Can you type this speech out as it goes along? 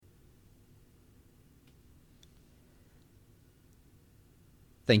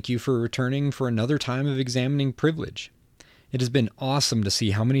thank you for returning for another time of examining privilege. It has been awesome to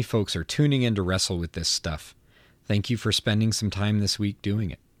see how many folks are tuning in to wrestle with this stuff. Thank you for spending some time this week doing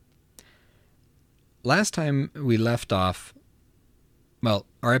it. Last time we left off, well,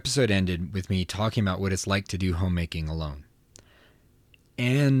 our episode ended with me talking about what it's like to do homemaking alone.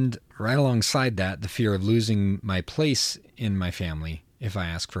 And right alongside that, the fear of losing my place in my family if I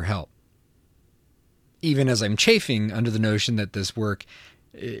ask for help. Even as I'm chafing under the notion that this work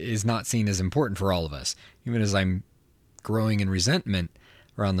is not seen as important for all of us. Even as I'm growing in resentment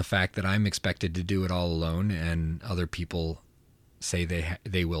around the fact that I'm expected to do it all alone and other people say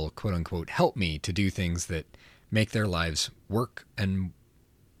they will, quote unquote, help me to do things that make their lives work and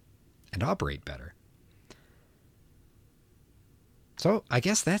operate better. So I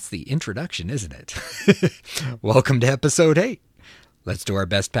guess that's the introduction, isn't it? Welcome to episode 8. Let's do our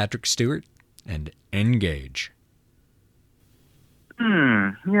best, Patrick Stewart, and engage.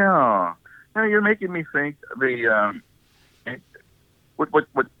 Yeah. Now you're making me think what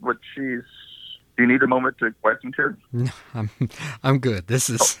she's. Do you need a moment to wipe some tears? No, I'm good. This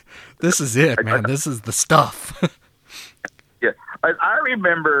is it, man. This is the stuff. Yeah, I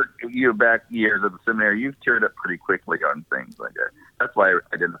remember you back years at the seminary. You've teared up pretty quickly on things like that. That's why I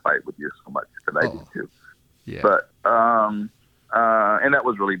identify with you so much, because I do too. Yeah. But and that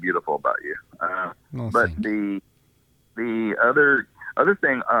was really beautiful about you. But the other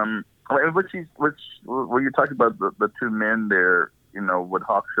thing, when you talked about the two men there, what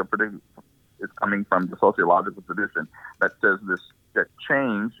Hawkshaw is coming from the sociological tradition that says that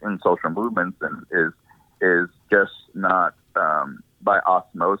change in social movements is just not by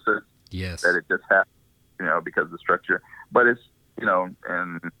osmosis. Yes. That it just happens, because of the structure. But it's,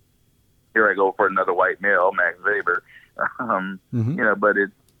 and here I go for another white male, Max Weber. But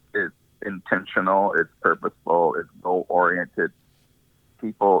it's intentional, it's purposeful, it's goal oriented.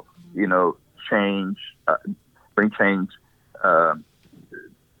 People, change, bring change,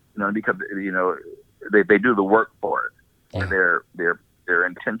 because they do the work for it, and they're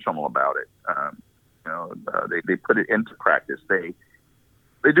intentional about it. They put it into practice. They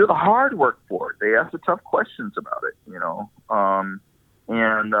do the hard work for it. They ask the tough questions about it.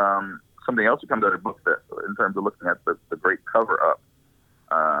 Something else that comes out of the book, that in terms of looking at the great cover up.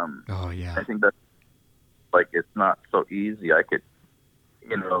 I think that it's not so easy. I could,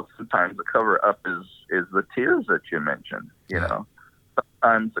 sometimes the cover up is the tears that you mentioned.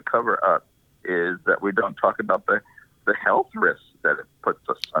 Sometimes the cover up is that we don't talk about the health risks that it puts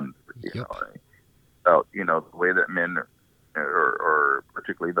us under. About the way that men, or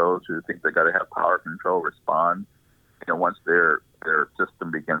particularly those who think they got to have power control, respond. Once their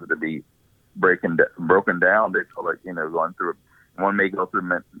system begins to be broken down, they feel like going through. One may go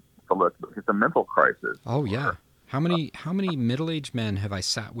through it's a mental crisis. Oh yeah. How many middle-aged men have I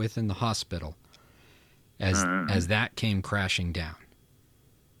sat with in the hospital as that came crashing down?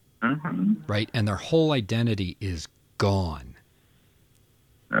 Mm-hmm. Right, and their whole identity is gone.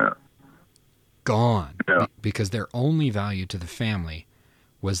 Yeah. Gone. Yeah. Because their only value to the family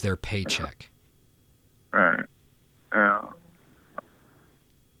was their paycheck. Right. Yeah.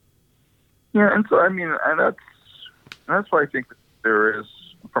 Yeah, and so and that's why I think that there is,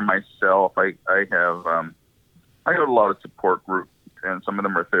 for myself, I have I go to a lot of support groups, and some of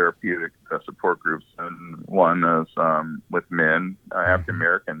them are therapeutic support groups, and one is with men, African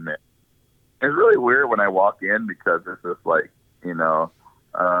American men. It's really weird when I walk in, because it's just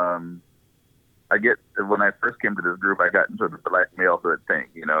I get, when I first came to this group, I got into the black malehood thing,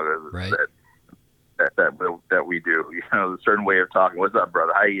 right. that we do, a certain way of talking. What's up,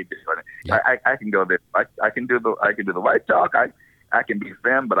 brother? How you doing? Yep. I can go there. I can do the white talk. I can be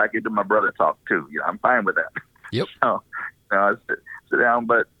femme, but I can do my brother talk too. I'm fine with that. Yep. So, I sit down,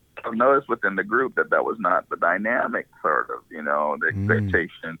 but I've noticed within the group that was not the dynamic, sort of, the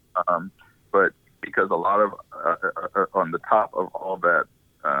expectation. But because a lot of on the top of all that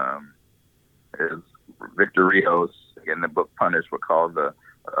is Victor Rios in the book Punish would call the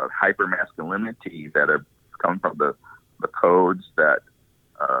hypermasculinity that have come from the codes that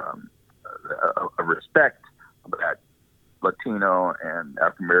of respect that Latino and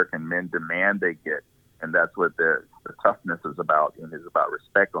African American men demand they get, and that's what the toughness is about, and is about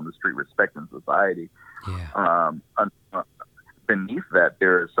respect on the street, respect in society. Yeah. Beneath that,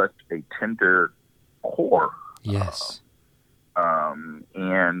 there is such a tender core. Yes.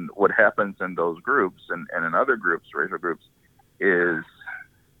 And what happens in those groups and in other groups, racial groups, is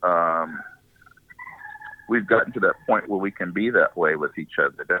we've gotten to that point where we can be that way with each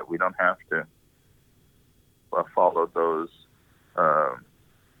other, that we don't have to follow those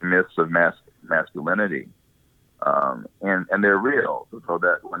myths of masculinity. And and they're real. So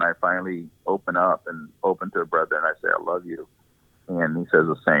that when I finally open up and open to a brother and I say, I love you, and he says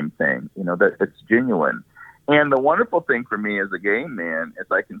the same thing, that it's genuine. And the wonderful thing for me as a gay man is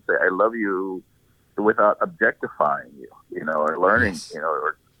I can say, I love you without objectifying you, or learning, yes.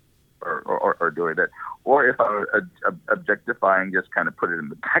 Or doing that. Or if I was objectifying, just kind of put it in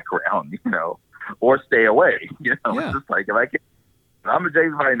the background, or stay away, Yeah. It's just like, if I can, I'm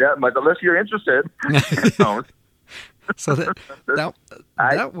objectifying that much, unless you're interested, So that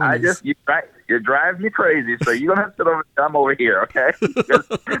one I just, you drive me crazy, so you're going to have to sit over, I'm over here, okay?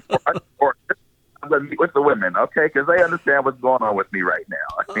 or I'm going to meet with the women, okay? Because they understand what's going on with me right now.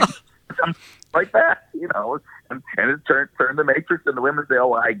 I mean, something like that, and it turn the matrix, and the women say,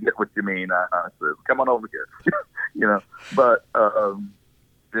 "Oh, I get what you mean. So come on over here," But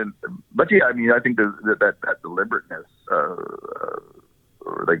yeah, I mean, I think that deliberateness,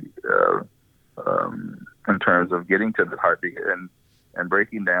 in terms of getting to the heartbeat and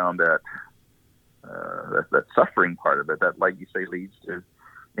breaking down that suffering part of it, that, like you say, leads to,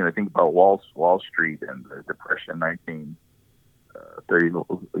 think about Wall Street and the Depression 1930,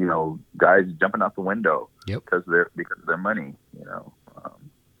 guys jumping out the window because of their money,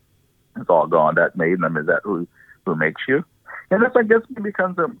 it's all gone. That made them. Is that who makes you? And that's, I guess, it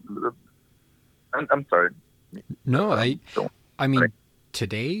becomes I'm sorry. No, I mean,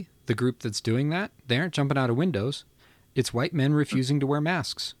 today the group that's doing that, they aren't jumping out of windows. It's white men refusing to wear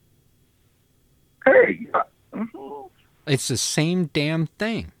masks. Hey, it's the same damn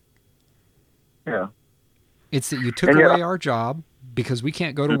thing. Yeah. It's that you took away our job because we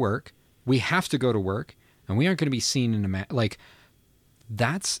can't go to work. We have to go to work, and we aren't going to be seen in a mask. Like,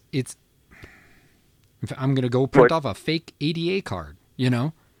 it's. I'm going to go print off a fake ADA card,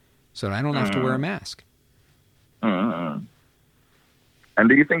 so that I don't have to wear a mask. Mm-hmm. And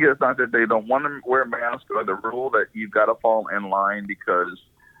do you think it's not that they don't want to wear a mask, or the rule that you've got to fall in line because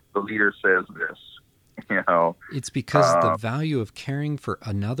the leader says this? It's because the value of caring for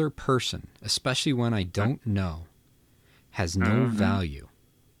another person, especially when I don't know, has no value.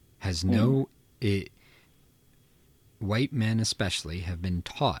 Has no. White men especially have been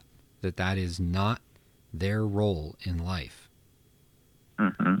taught that is not their role in life.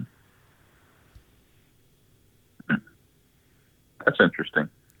 Mm-hmm. That's interesting.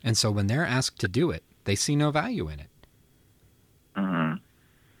 And so when they're asked to do it, they see no value in it.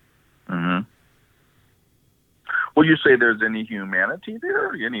 Mm-hmm. Mm-hmm. Will you say there's any humanity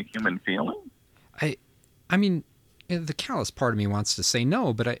there? Any human feeling? I mean, the callous part of me wants to say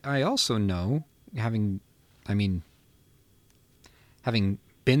no, but I also know, having been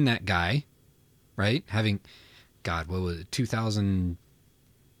that guy, right? What was it,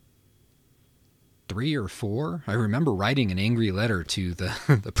 2003 or 4? I remember writing an angry letter to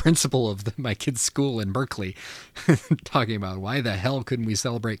the principal of my kid's school in Berkeley talking about why the hell couldn't we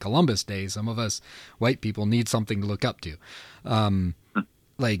celebrate Columbus Day? Some of us white people need something to look up to. I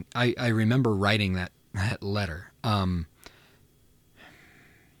remember writing that letter.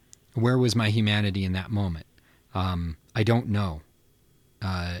 Where was my humanity in that moment? I don't know.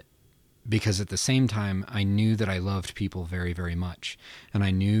 Because at the same time, I knew that I loved people very, very much. And I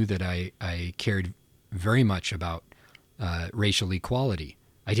knew that I cared very much about racial equality.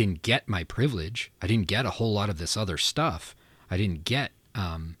 I didn't get my privilege. I didn't get a whole lot of this other stuff. I didn't get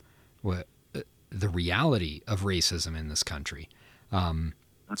the reality of racism in this country.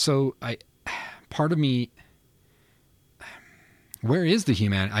 So part of me, where is the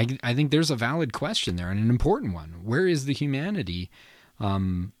humanity? I think there's a valid question there, and an important one. Where is the humanity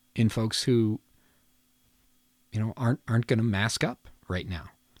in folks who, aren't going to mask up right now?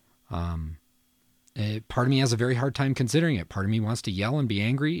 Part of me has a very hard time considering it. Part of me wants to yell and be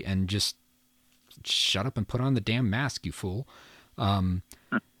angry and just shut up and put on the damn mask, you fool. And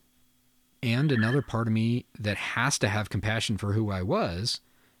another part of me that has to have compassion for who I was,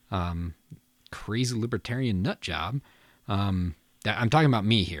 crazy libertarian nut job. I'm talking about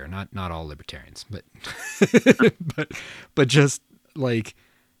me here, not all libertarians, but but just like,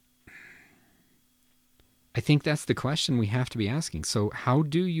 I think that's the question we have to be asking. So how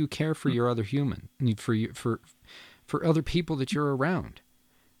do you care for your other human, for other people that you're around,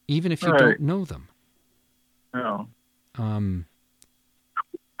 even if you don't know them? No. Well,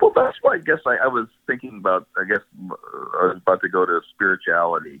 that's why I guess I was thinking about, I was about to go to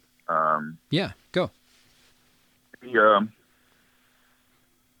spirituality. Yeah, go. In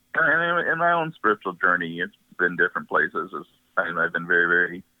my own spiritual journey, it's been different places. I've been very,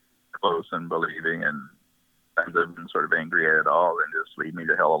 very close and believing, and times I've been sort of angry at it all and just leave me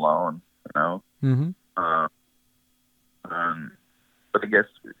to hell alone, Mm-hmm. But I guess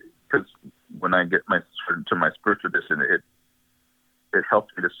because when I get to my spiritual tradition, it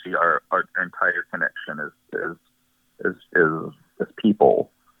helps me to see our entire connection as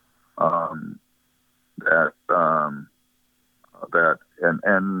people, that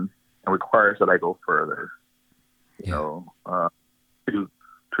and requires that I go further, to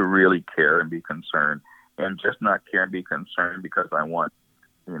really care and be concerned, and just not care and be concerned because I want,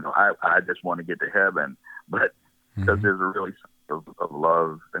 I just want to get to heaven, but because there's a really sense of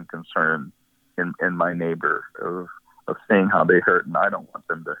love and concern in my neighbor, of seeing how they hurt, and I don't want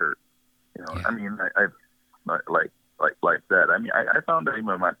them to hurt. I mean, I like that. I mean, I found that even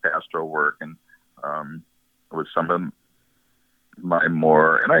in my pastoral work, and with some of my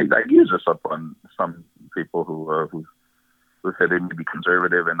more, and I use this up on some people who say they may be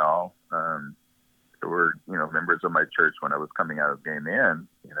conservative and all. There were, members of my church when I was coming out of gay men,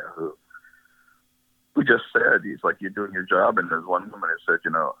 who just said, he's like, you're doing your job. And there's one woman who said,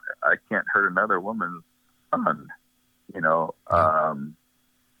 I can't hurt another woman's son.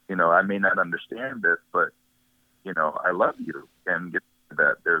 I may not understand this, but, I love you. And get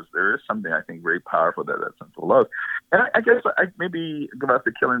that there is something I think very powerful, that sense of love. And I guess I maybe about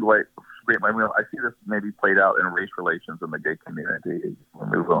the killing Dwight Great. I see this maybe played out in race relations in the gay community.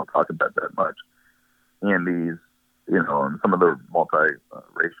 We won't talk about that much. And these, and some of the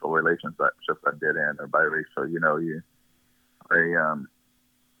multi-racial relationships I did in, or biracial,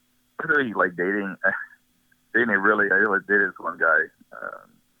 really like dating I really dated this one guy.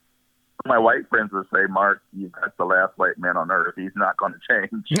 My white friends would say, Mark, you've got the last white man on earth. He's not going to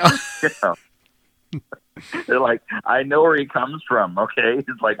change. They're like, I know where he comes from. Okay.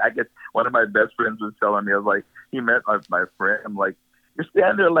 It's like, one of my best friends was telling me, I was like, he met my friend. I'm like, you're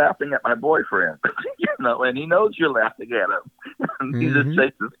standing there laughing at my boyfriend, and he knows you're laughing at him. And he just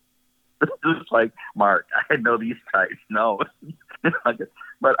says, it's like, Mark, I know these types. No.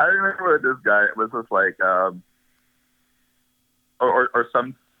 But I remember this guy, it was just like, I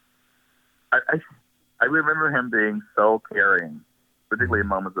remember him being so caring, particularly in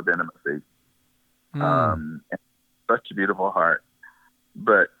moments of intimacy. And such a beautiful heart.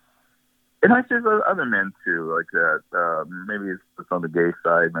 And I see other men too, like that. Maybe it's on the gay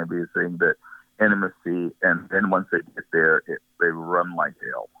side, maybe it's saying that intimacy, and then once they get there, they run like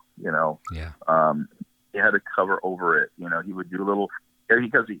hell, Yeah. He had to cover over it. He would do a little,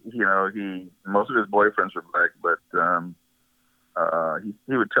 because most of his boyfriends were black, but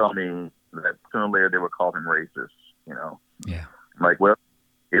he would tell me that sooner or later they would call him racist. Yeah. I'm like, well,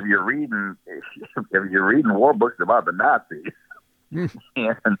 if you're reading war books about the Nazis,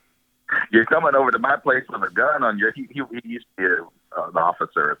 and you're coming over to my place with a gun on you, he used to be an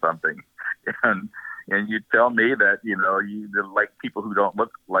officer or something, and you tell me that you like people who don't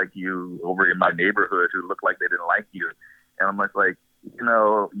look like you over in my neighborhood, who look like they didn't like you, and I'm like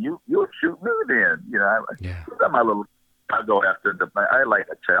you'll shoot me then, I go after I like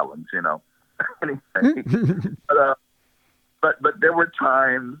a challenge, anyway. But there were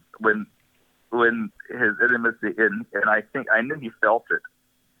times when his intimacy, and I think I knew he felt it,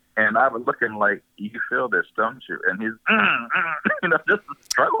 and I was looking like, you feel this, don't you? And he's just a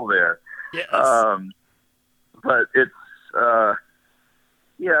struggle there. Yes. But it's I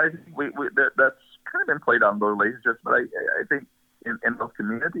think that's kind of been played on those relationships. But I think in those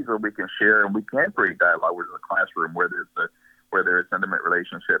communities where we can share and we can create dialogue, whether it's a classroom, whether it's intimate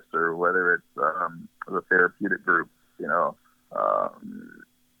relationships, or whether it's the therapeutic groups,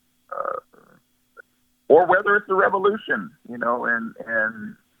 or whether it's a revolution,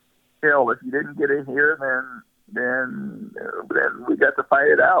 and hell, if you didn't get it here, then we got to fight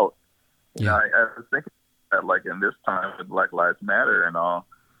it out. I was thinking that, like, in this time with Black Lives Matter and all,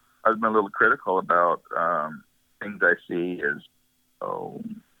 I've been a little critical about things I see as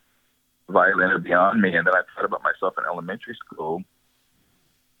violent or beyond me, and then I thought about myself in elementary school,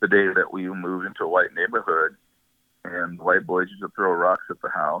 the day that we moved into a white neighborhood, and white boys used to throw rocks at the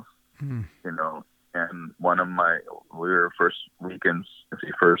house, and we were first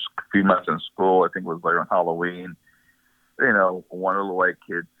few months in school, I think it was like on Halloween, one of the white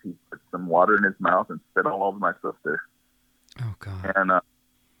kids, he put some water in his mouth and spit all over my sister. Oh, God.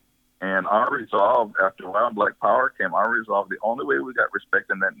 And our resolve, after a while, Black Power came, our resolve, the only way we got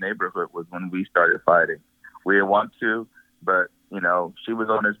respect in that neighborhood was when we started fighting. We didn't want to, but, she was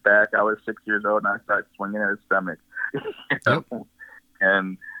on his back. I was 6 years old, and I started swinging at his stomach. Yep.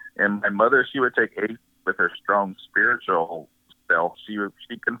 And my mother, she would take aim with her strong spiritual self. She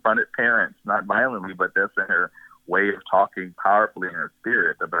confronted parents, not violently, but that's in her way of talking powerfully in her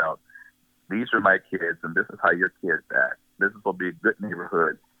spirit about, these are my kids, and this is how your kids act. This will be a good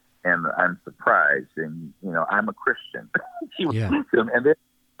neighborhood, and I'm surprised, and I'm a Christian. And they're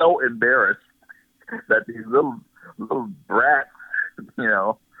so embarrassed that these little brats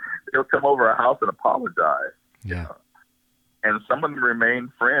they'll come over our house and apologize. Yeah. And some of them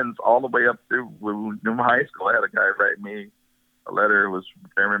remained friends all the way up through New high school. I had a guy write me a letter, was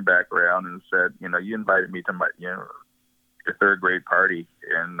German background, and said, you invited me to my, your third grade party,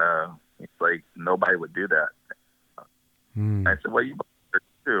 and it's like nobody would do that. I said, well, you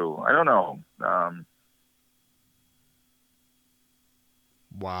too. I don't know.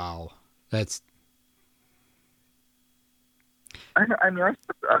 Wow, that's. I mean,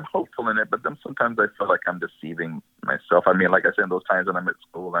 I'm hopeful in it, but then sometimes I feel like I'm deceiving myself. I mean, like I said, in those times when I'm at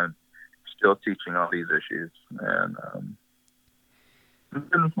school, I'm still teaching all these issues, and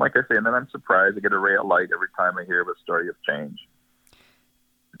then, like I say, and then I'm surprised. I get a ray of light every time I hear of a story of change.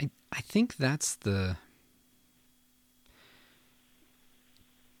 I think that's the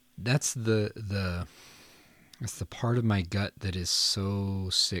part of my gut that is so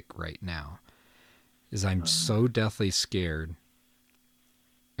sick right now, is I'm so deathly scared.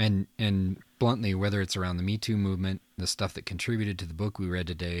 And bluntly, whether it's around the Me Too movement, the stuff that contributed to the book we read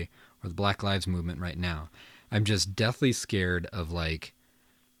today, or the Black Lives Movement right now, I'm just deathly scared of like,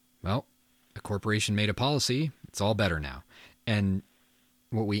 well, a corporation made a policy, it's all better now. And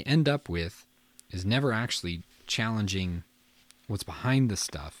what we end up with is never actually challenging what's behind the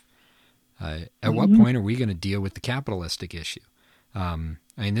stuff. At what point are we going to deal with the capitalistic issue? I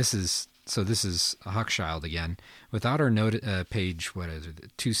mean, this is Hochschild again. Without our page,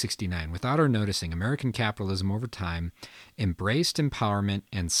 269. Without our noticing, American capitalism over time embraced empowerment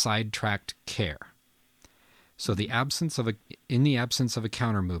and sidetracked care. So in the absence of a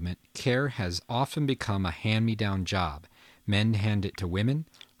counter movement, care has often become a hand-me-down job. Men hand it to women.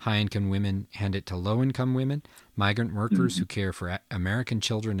 High-income women hand it to low-income women. Migrant workers who care for American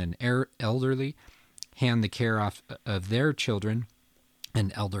children and elderly hand the care of their children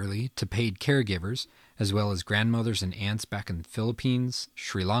and elderly to paid caregivers, as well as grandmothers and aunts back in the Philippines,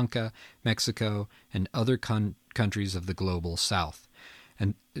 Sri Lanka, Mexico, and other countries of the global South.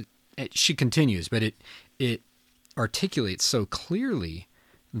 And she continues, but it articulates so clearly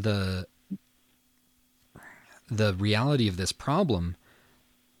the reality of this problem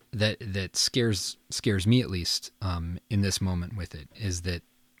that scares me, at least, in this moment with it, is that,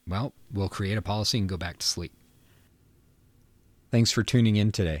 well, we'll create a policy and go back to sleep. Thanks for tuning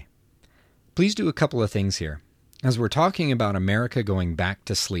in today. Please do a couple of things here. As we're talking about America going back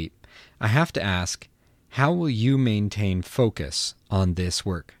to sleep, I have to ask, how will you maintain focus on this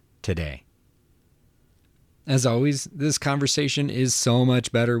work today? As always, this conversation is so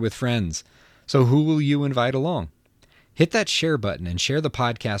much better with friends. So who will you invite along? Hit that share button and share the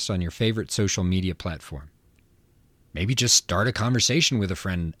podcast on your favorite social media platform. Maybe just start a conversation with a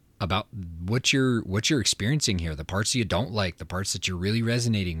friend about what you're experiencing here, the parts you don't like, the parts that you're really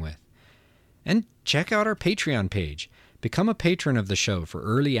resonating with. And check out our Patreon page. Become a patron of the show for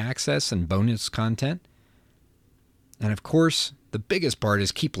early access and bonus content. And of course, the biggest part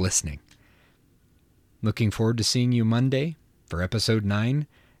is keep listening. Looking forward to seeing you Monday for episode 9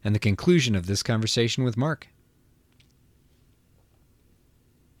 and the conclusion of this conversation with Mark.